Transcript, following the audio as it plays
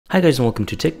Hi guys and welcome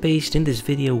to TechBased. In this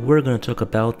video we're going to talk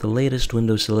about the latest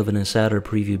Windows 11 Insider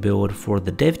preview build for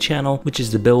the dev channel, which is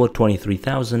the build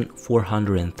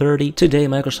 23430. Today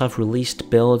Microsoft released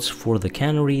builds for the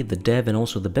Canary, the dev and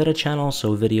also the beta channel,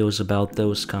 so videos about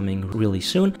those coming really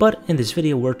soon. But in this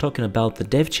video we're talking about the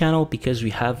dev channel because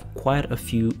we have quite a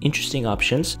few interesting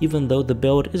options. Even though the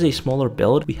build is a smaller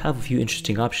build, we have a few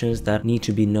interesting options that need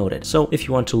to be noted. So if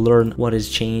you want to learn what is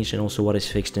changed and also what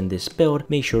is fixed in this build,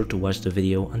 make sure to watch the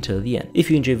video until the end.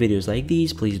 If you enjoy videos like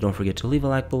these, please don't forget to leave a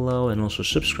like below and also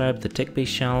subscribe to the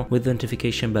TechBased channel with the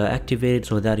notification bell activated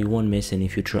so that you won't miss any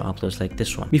future uploads like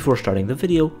this one. Before starting the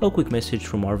video, a quick message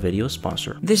from our video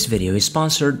sponsor. This video is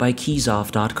sponsored by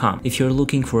keysoff.com. If you're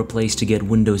looking for a place to get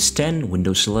Windows 10,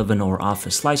 Windows 11 or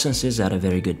Office licenses at a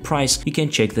very good price, you can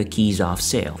check the Keys Off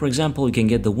sale. For example, you can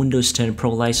get the Windows 10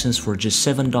 Pro license for just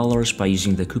 $7 by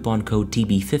using the coupon code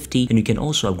TB50, and you can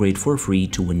also upgrade for free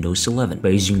to Windows 11. By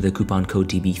using the coupon code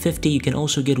TB50, you can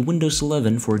also get Windows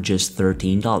 11 for just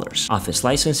 $13. Office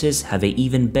licenses have an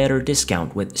even better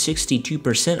discount with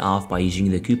 62% off by using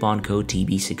the coupon code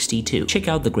TB62. Check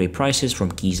out the great prices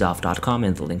from keysoff.com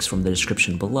and the links from the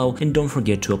description below, and don't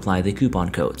forget to apply the coupon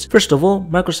codes. First of all,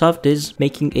 Microsoft is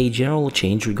making a general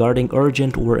change regarding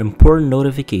urgent or important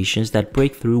notifications that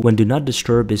break through when Do Not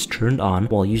Disturb is turned on.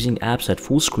 While using apps at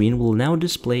full screen will now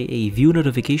display a view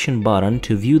notification button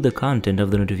to view the content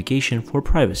of the notification for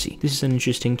privacy. This is an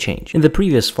interesting change. In the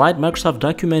previous slide, Microsoft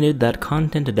documented that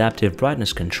content adaptive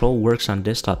brightness control works on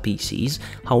desktop PCs.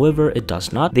 However, it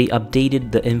does not. They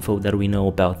updated the info that we know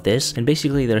about this, and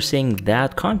basically they're saying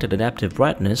that content adaptive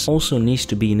brightness also needs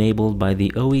to be enabled by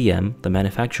the OEM, the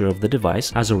manufacturer of the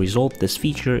device. As a result, this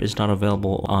feature is not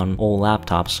available on all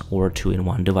laptops or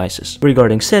 2-in-1 devices.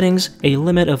 Regarding settings, a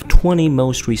limit of 20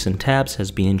 most recent tabs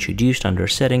has been introduced under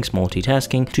Settings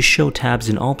Multitasking to show tabs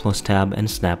in All Plus tab and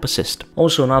Snap Assist.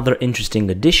 Also, another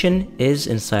interesting addition is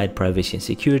inside Privacy and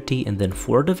Security, and then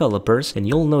for developers, and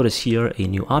you'll notice here a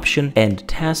new option, End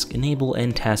Task. Enable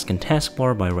End Task in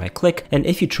Taskbar by right click, and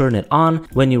if you turn it on,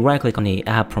 when you right click on a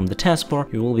app from the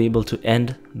taskbar, you will be able to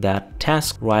end that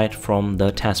task right from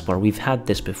the taskbar. We've had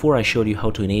this before, I showed you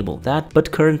how to enable that,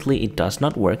 but currently it does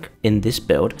not work in this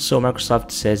build, so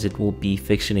Microsoft says it will be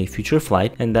fixed in a future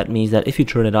flight, and that means that if you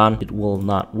turn it on, it will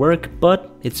not work, but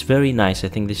it's very nice. I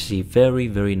think this is a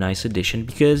very nice addition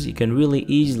because you can really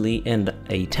easily end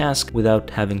a task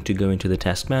without having to go into the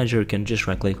task manager. You can just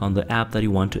right click on the app that you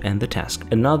want to end the task.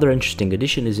 Another interesting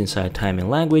addition is inside Time and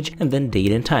Language, and then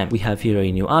Date and Time. We have here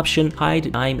a new option,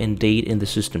 Hide Time and Date in the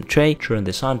system tray. Turn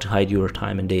this on to hide your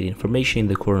time and date information in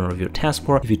the corner of your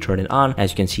taskbar. If you turn it on,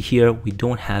 as you can see here, we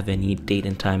don't have any date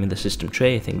and time in the system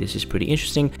tray. I think this is pretty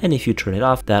interesting, and if you turn it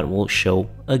off, that will show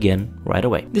again right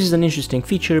away. This is an interesting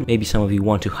feature. Maybe some of you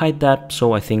want to hide that,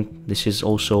 so I think this is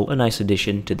also a nice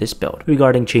addition to this build.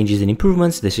 Regarding changes and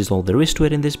improvements, this is all there is to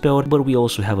it in this build, but we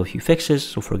also have a few fixes.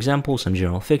 So for example, some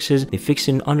general fixes. They fixed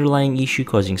an underlying issue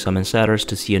causing some insiders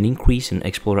to see an increase in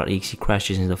Explorer.exe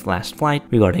crashes in the last flight.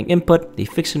 Regarding input, they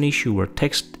fixed an issue where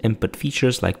text input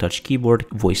features like touch keyboard,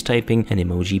 voice typing, and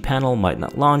emoji panel might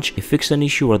not launch. They fixed an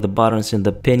issue where the buttons in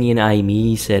the Pinion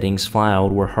IME settings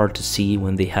flyout were hard to see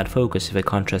when they had focus if a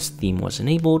contrast theme was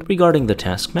enabled. Regarding the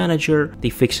task manager, they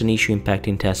fixed an issue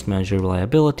impacting task manager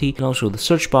reliability, and also the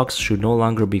search box should no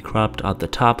longer be cropped at the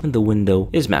top and the window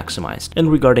is maximized.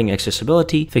 And regarding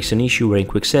accessibility, fixed an issue where in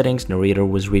quick settings, narrator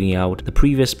was reading out the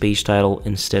previous page title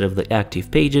instead of the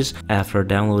active pages after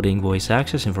downloading voice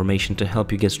access information to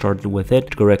help you get started with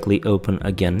it to correctly open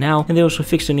again now. And they also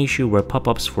fixed an issue where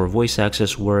pop-ups for voice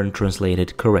access weren't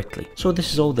translated correctly. So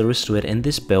this is all there is to it in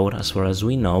this build as far as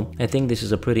we know. I think this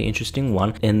is a pretty interesting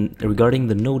one. And regarding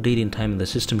the no date and time in the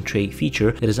system tray feature,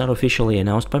 it is not officially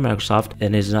announced by Microsoft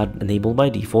and is not enabled by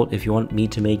default. If you want me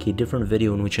to make a different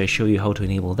video in which I show you how to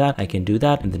enable that, I can do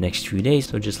that in the next few days,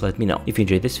 so just let me know. If you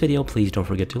enjoyed this video, please don't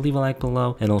forget to leave a like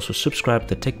below and also subscribe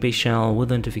to the TechBased channel with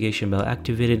the notification bell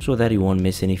activated so that you won't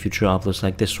miss any future uploads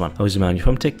like this one. I was Emmanuel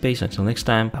from TechBased. Until next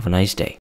time, have a nice day.